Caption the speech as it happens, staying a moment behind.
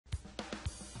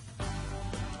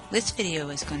This video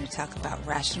is going to talk about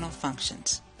rational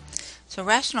functions. So a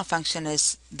rational function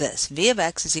is this. V of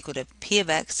x is equal to p of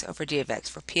x over d of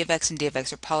x, where p of x and d of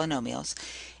x are polynomials.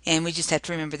 And we just have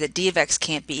to remember that d of x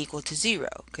can't be equal to 0,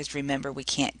 because remember we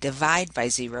can't divide by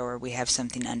 0 or we have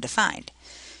something undefined.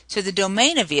 So the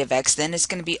domain of v of x then is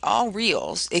going to be all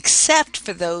reals except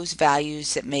for those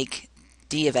values that make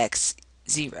d of x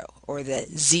 0, or the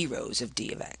zeros of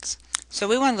d of x. So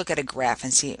we want to look at a graph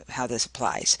and see how this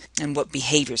applies and what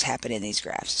behaviors happen in these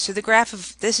graphs. So the graph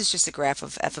of this is just a graph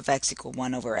of f of x equal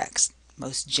 1 over x.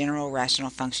 Most general rational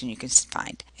function you can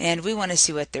find. And we want to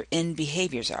see what their end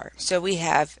behaviors are. So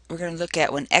we're going to look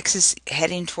at when x is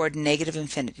heading toward negative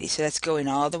infinity. So that's going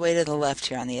all the way to the left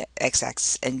here on the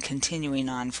x-axis and continuing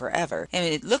on forever. And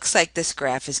it looks like this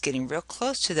graph is getting real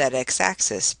close to that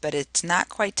x-axis, but it's not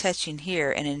quite touching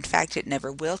here, and in fact it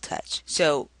never will touch.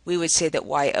 So we would say that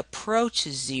y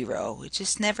approaches 0. It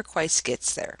just never quite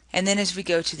gets there. And then as we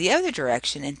go to the other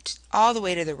direction and all the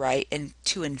way to the right and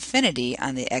to infinity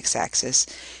on the x-axis,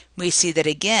 we see that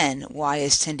again y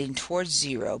is tending towards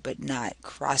 0 but not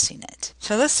crossing it.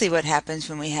 So let's see what happens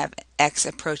when we have x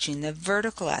approaching the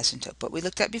vertical asymptote. What we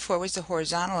looked at before was the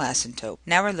horizontal asymptote.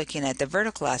 Now we're looking at the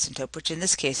vertical asymptote, which in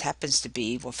this case happens to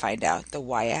be, we'll find out, the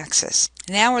y-axis.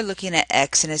 Now we're looking at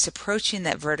x, and it's approaching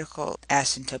that vertical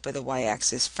asymptote of the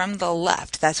y-axis from the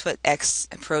left. That's what x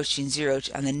approaching 0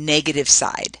 on the negative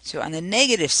side. So on the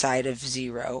negative side of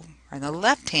 0, on the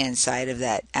left-hand side of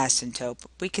that asymptote,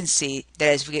 we can see that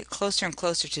as we get closer and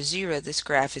closer to 0, this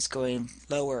graph is going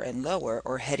lower and lower,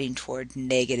 or heading toward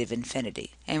negative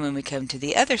infinity. And when we come to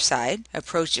the other side,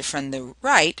 approach it from the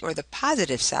right, or the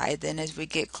positive side, then as we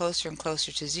get closer and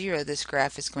closer to 0, this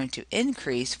graph is going to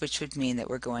increase, which would mean that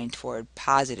we're going toward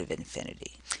positive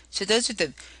infinity. So those are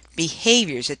the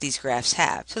behaviors that these graphs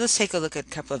have. So let's take a look at a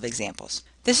couple of examples.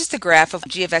 This is the graph of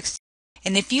g of x.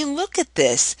 And if you look at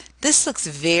this looks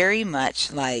very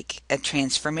much like a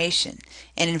transformation.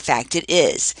 And in fact it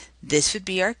is. This would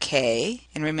be our k,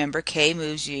 and remember k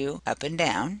moves you up and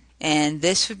down. And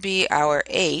this would be our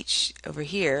h over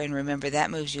here, and remember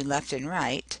that moves you left and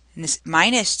right. And this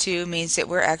minus 2 means that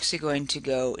we're actually going to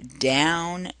go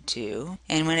down 2.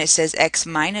 And when it says x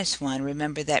minus 1,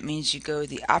 remember that means you go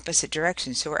the opposite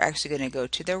direction. So we're actually going to go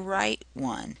to the right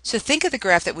 1. So think of the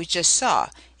graph that we just saw.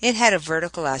 It had a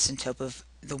vertical asymptote of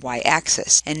the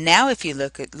y-axis. And now if you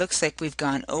look, it looks like we've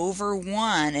gone over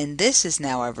 1, and this is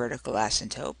now our vertical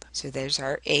asymptote. So there's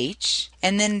our h.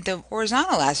 And then the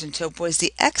horizontal asymptote was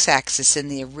the x-axis in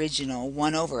the original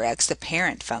 1 over x, the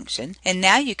parent function. And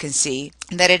now you can see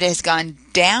that it has gone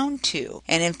down 2.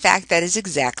 And in fact, that is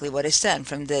exactly what it's done.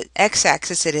 From the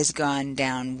x-axis, it has gone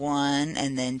down 1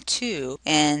 and then 2.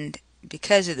 And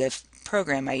because of the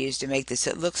program I used to make this,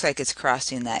 it looks like it's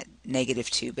crossing that negative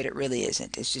 2, but it really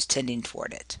isn't. It's just tending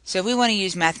toward it. So we want to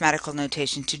use mathematical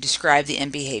notation to describe the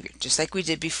end behavior, just like we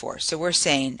did before. So we're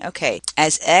saying, okay,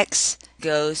 as x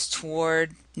goes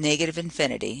toward negative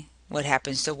infinity, what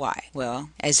happens to y?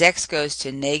 Well, as x goes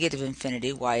to negative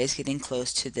infinity, y is getting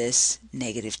close to this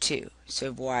negative 2.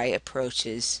 So y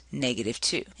approaches negative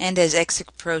 2. And as x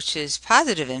approaches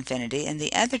positive infinity in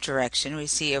the other direction, we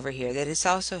see over here that it's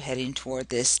also heading toward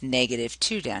this negative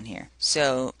 2 down here.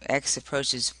 So x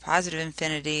approaches positive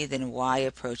infinity, then y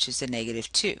approaches the negative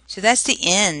 2. So that's the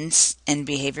end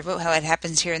behavior, but how it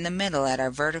happens here in the middle at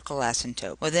our vertical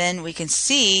asymptote. Well, then we can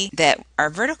see that our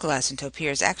vertical asymptote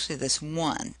here is actually this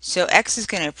 1. So x is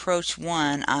going to approach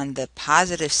 1 on the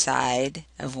positive side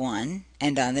of 1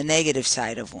 and on the negative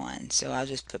side of 1. So I'll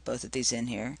just put both of these in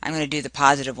here. I'm going to do the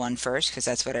positive one first because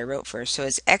that's what I wrote first. So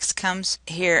as x comes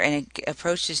here and it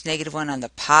approaches negative 1 on the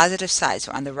positive side,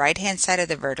 so on the right hand side of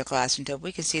the vertical asymptote,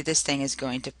 we can see this thing is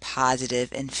going to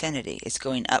positive infinity. It's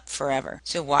going up forever.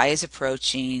 So y is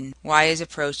approaching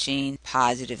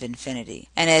positive infinity.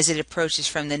 And as it approaches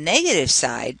from the negative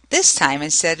side, this time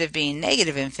instead of being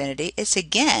negative infinity, it's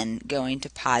again going to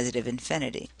positive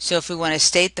infinity. So if we want to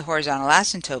state the horizontal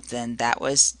asymptote, then that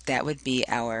would be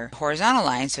our horizontal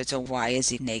line, so it's a y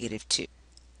is equal to negative 2.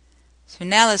 So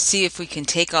now let's see if we can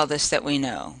take all this that we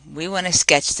know. We want to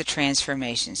sketch the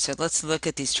transformation. So let's look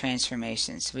at these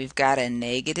transformations. We've got a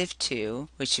negative 2,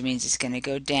 which means it's going to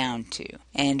go down 2.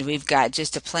 And we've got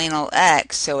just a plain old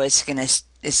x, so it's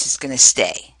just going to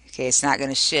stay. Okay, it's not going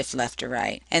to shift left or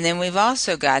right. And then we've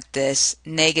also got this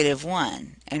negative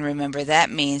 1. And remember,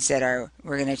 that means that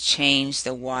we're going to change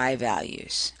the y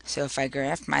values. So if I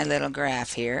graph my little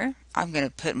graph here, I'm going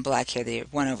to put in black here the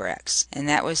 1 over x. And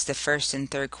that was the first and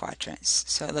third quadrants.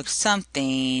 So it looks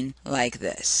something like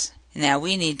this. Now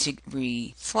we need to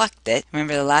reflect it.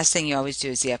 Remember, the last thing you always do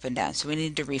is the up and down. So we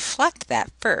need to reflect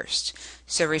that first.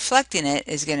 So reflecting it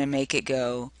is going to make it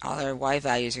go, all our y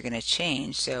values are going to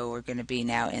change. So we're going to be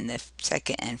now in the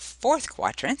second and fourth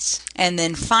quadrants. And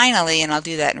then finally, and I'll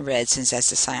do that in red since that's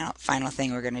the final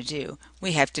thing we're going to do,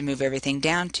 we have to move everything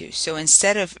down to. So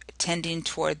instead of tending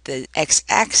toward the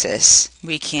x-axis,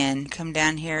 we can come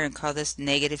down here and call this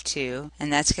 -2,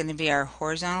 and that's going to be our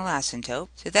horizontal asymptote.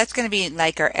 So that's going to be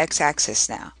like our x-axis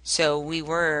now. So we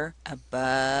were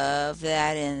above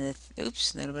that in the,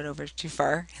 oops, a little bit over too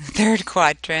far, in the third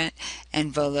quadrant,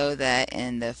 and below that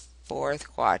in the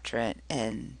fourth quadrant,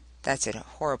 and that's a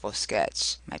horrible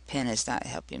sketch. My pen is not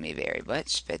helping me very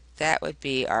much, but that would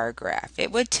be our graph.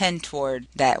 It would tend toward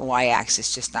that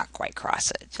y-axis, just not quite cross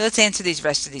it. So let's answer these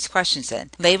rest of these questions then.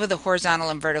 Label the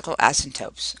horizontal and vertical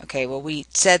asymptotes. Okay, well we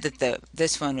said that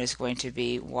this one was going to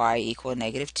be y equal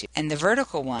 -2. And the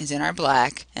vertical one is in our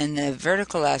black, and the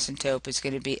vertical asymptote is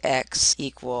going to be x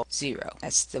equal 0.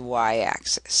 That's the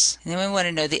y-axis. And then we want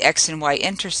to know the x and y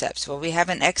intercepts. Well, we have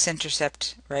an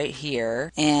x-intercept right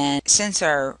here, and since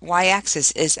our y-axis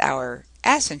is our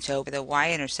asymptote, the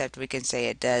y-intercept, we can say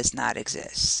it does not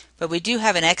exist. But we do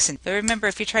have an x, but remember,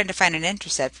 if you're trying to find an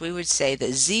intercept, we would say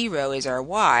that 0 is our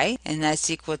y, and that's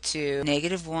equal to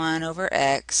 -1 over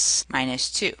x minus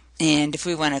 2. And if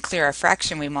we want to clear our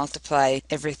fraction, we multiply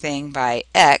everything by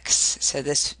x. So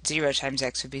this 0 times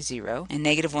x would be 0. And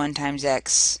 -1 times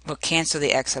x will cancel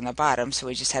the x on the bottom, so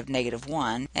we just have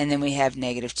 -1. And then we have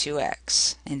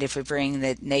 -2x. And if we bring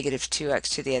the -2x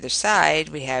to the other side,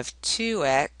 we have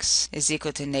 2x is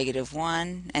equal to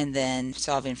 -1. And then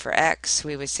solving for x,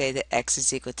 we would say that x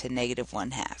is equal to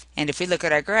 -1/2. And if we look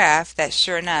at our graph, that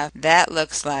sure enough, that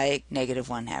looks like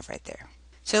 -1/2 right there.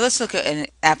 So let's look at an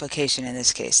application in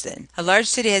this case then. A large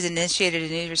city has initiated a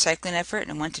new recycling effort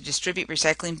and want to distribute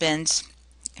recycling bins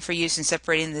for use in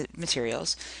separating the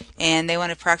materials, and they want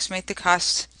to approximate the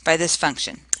cost by this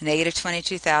function,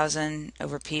 -22,000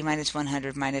 over p minus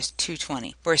 100 minus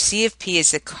 220, where c of p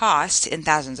is the cost in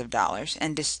thousands of dollars,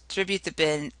 and distribute the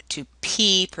bin to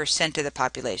p% of the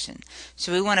population.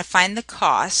 So we want to find the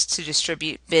cost to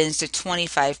distribute bins to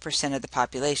 25% of the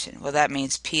population. Well, that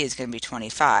means p is going to be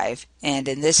 25, and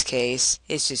in this case,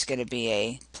 it's just going to be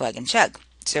a plug and chug.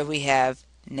 So we have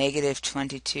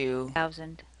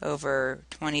 -22,000 over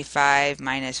 25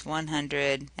 minus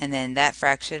 100, and then that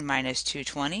fraction minus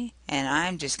 220. And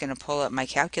I'm just going to pull up my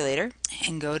calculator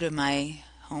and go to my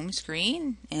home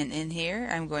screen, and in here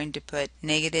I'm going to put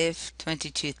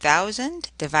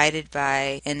 -22,000 divided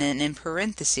by, and then in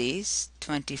parentheses,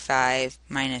 25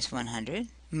 minus 100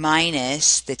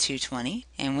 minus the 220,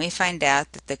 and we find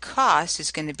out that the cost is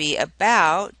going to be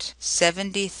about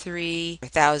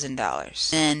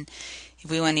 $73,000. And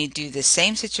we want to do the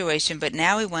same situation, but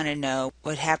now we want to know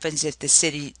what happens if the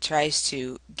city tries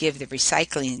to give the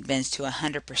recycling bins to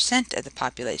 100% of the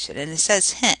population. And it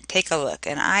says, hint, take a look.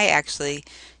 And I actually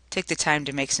took the time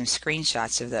to make some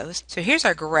screenshots of those. So here's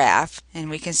our graph, and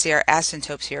we can see our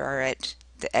asymptotes here are at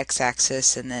the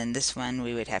x-axis, and then this one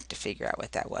we would have to figure out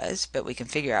what that was, but we can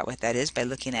figure out what that is by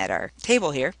looking at our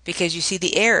table here, because you see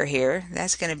the error here.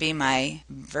 That's going to be my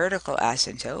vertical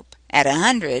asymptote. At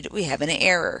 100 we have an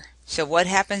error. So what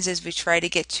happens is we try to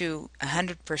get to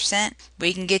 100%.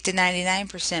 We can get to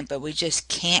 99%, but we just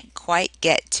can't quite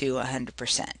get to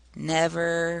 100%.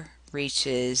 Never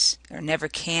reaches, or never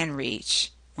can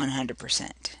reach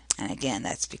 100%. And again,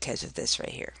 that's because of this right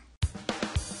here.